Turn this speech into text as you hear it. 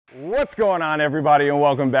What's going on, everybody, and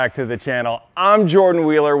welcome back to the channel. I'm Jordan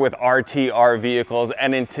Wheeler with RTR Vehicles,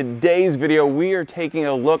 and in today's video we are taking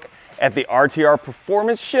a look at the RTR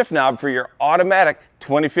Performance Shift Knob for your automatic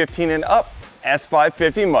 2015 and up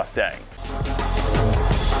S550 Mustang.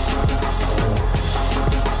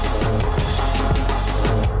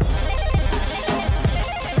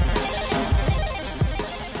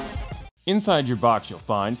 Inside your box you'll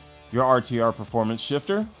find your RTR Performance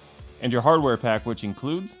Shifter and your hardware pack, which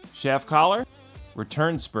includes shaft collar,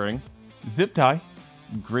 return spring, zip tie,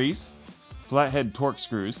 grease, flathead torque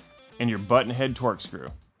screws, and your button head torque screw.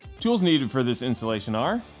 Tools needed for this installation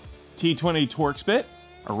are T20 Torx bit,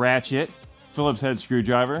 a ratchet, Phillips head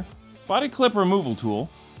screwdriver, body clip removal tool,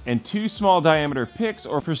 and 2 small diameter picks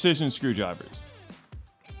or precision screwdrivers.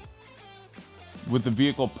 With the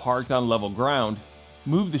vehicle parked on level ground,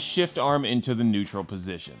 move the shift arm into the neutral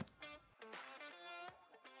position.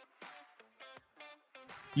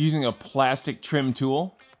 Using a plastic trim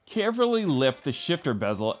tool, carefully lift the shifter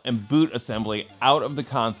bezel and boot assembly out of the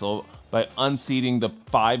console by unseating the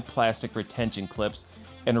 5 plastic retention clips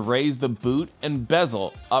and raise the boot and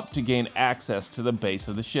bezel up to gain access to the base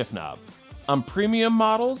of the shift knob. On premium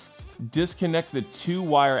models, disconnect the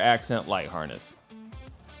 2-wire accent light harness.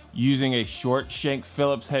 Using a short shank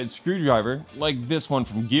Phillips head screwdriver, like this one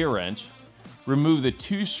from Gear Wrench, remove the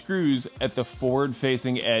 2 screws at the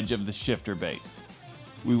forward-facing edge of the shifter base.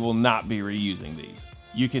 We will not be reusing these.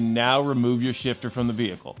 You can now remove your shifter from the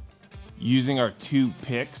vehicle. Using our 2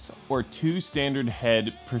 picks or 2 standard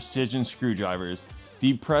head precision screwdrivers,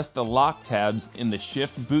 depress the lock tabs in the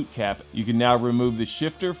shift boot cap. You can now remove the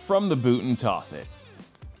shifter from the boot and toss it.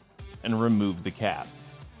 And remove the cap.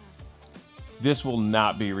 This will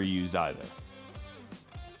not be reused either.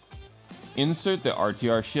 Insert the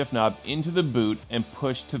RTR shift knob into the boot and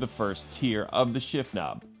push to the first tier of the shift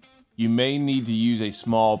knob. You may need to use a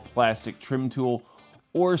small plastic trim tool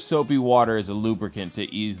or soapy water as a lubricant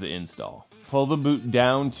to ease the install. Pull the boot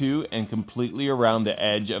down to and completely around the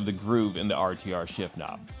edge of the groove in the RTR shift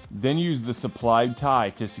knob. Then use the supplied tie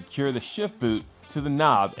to secure the shift boot to the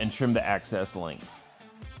knob and trim the access length.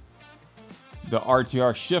 The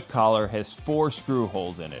RTR shift collar has 4 screw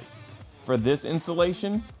holes in it. For this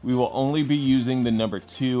installation, we will only be using the number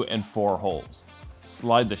 2 and 4 holes.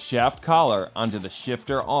 Slide the shaft collar onto the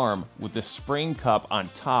shifter arm with the spring cup on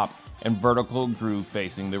top and vertical groove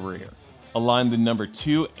facing the rear. Align the number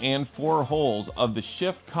 2 and 4 holes of the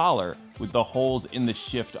shift collar with the holes in the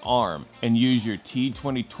shift arm and use your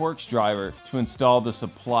T20 Torx driver to install the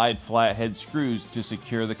supplied flathead screws to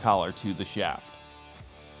secure the collar to the shaft.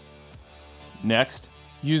 Next,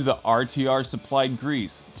 use the RTR supplied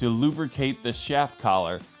grease to lubricate the shaft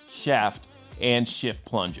collar, shaft, and shift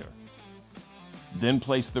plunger. Then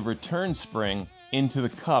place the return spring into the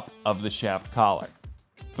cup of the shaft collar.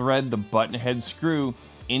 Thread the button head screw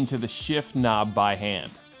into the shift knob by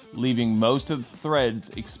hand, leaving most of the threads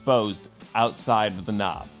exposed outside of the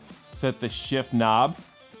knob. Set the shift knob,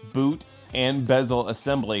 boot, and bezel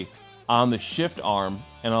assembly on the shift arm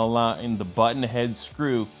and align the button head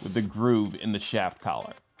screw with the groove in the shaft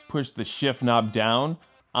collar. Push the shift knob down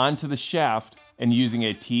onto the shaft and using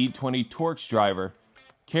a T20 Torx driver,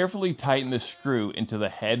 carefully tighten the screw until the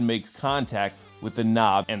head makes contact with the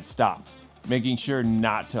knob and stops, making sure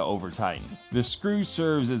not to over-tighten. The screw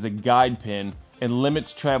serves as a guide pin and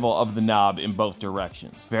limits travel of the knob in both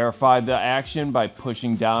directions. Verify the action by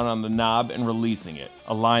pushing down on the knob and releasing it.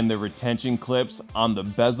 Align the retention clips on the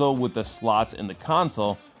bezel with the slots in the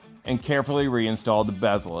console and carefully reinstall the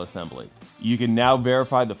bezel assembly. You can now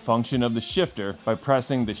verify the function of the shifter by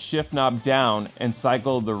pressing the shift knob down and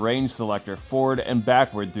cycle the range selector forward and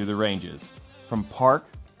backward through the ranges, from park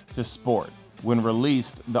to sport. When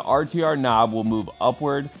released, the RTR knob will move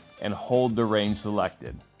upward and hold the range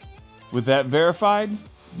selected. With that verified,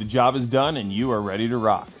 the job is done and you are ready to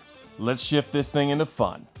rock. Let's shift this thing into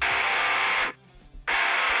fun.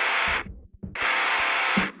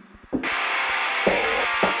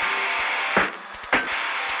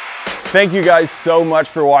 Thank you guys so much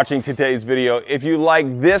for watching today's video. If you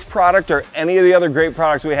like this product or any of the other great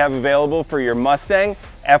products we have available for your Mustang,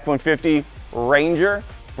 F-150, Ranger,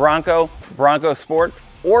 Bronco, Bronco Sport,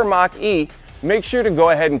 or Mach-E, make sure to go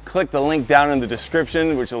ahead and click the link down in the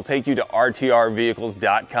description, which will take you to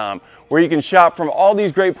rtrvehicles.com, where you can shop from all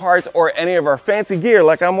these great parts or any of our fancy gear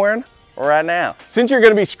like I'm wearing right now. Since you're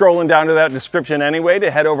going to be scrolling down to that description anyway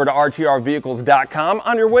to head over to rtrvehicles.com,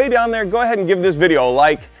 on your way down there, go ahead and give this video a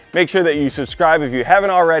like. Make sure that you subscribe if you haven't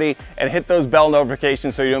already and hit those bell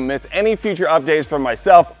notifications so you don't miss any future updates from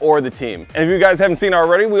myself or the team. And if you guys haven't seen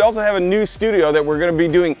already, we also have a new studio that we're going to be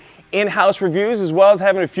doing in-house reviews, as well as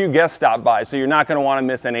having a few guests stop by, so you're not going to want to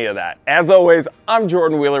miss any of that. As always, I'm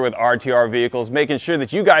Jordan Wheeler with RTR Vehicles, making sure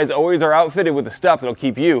that you guys always are outfitted with the stuff that'll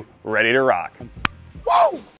keep you ready to rock. Woo!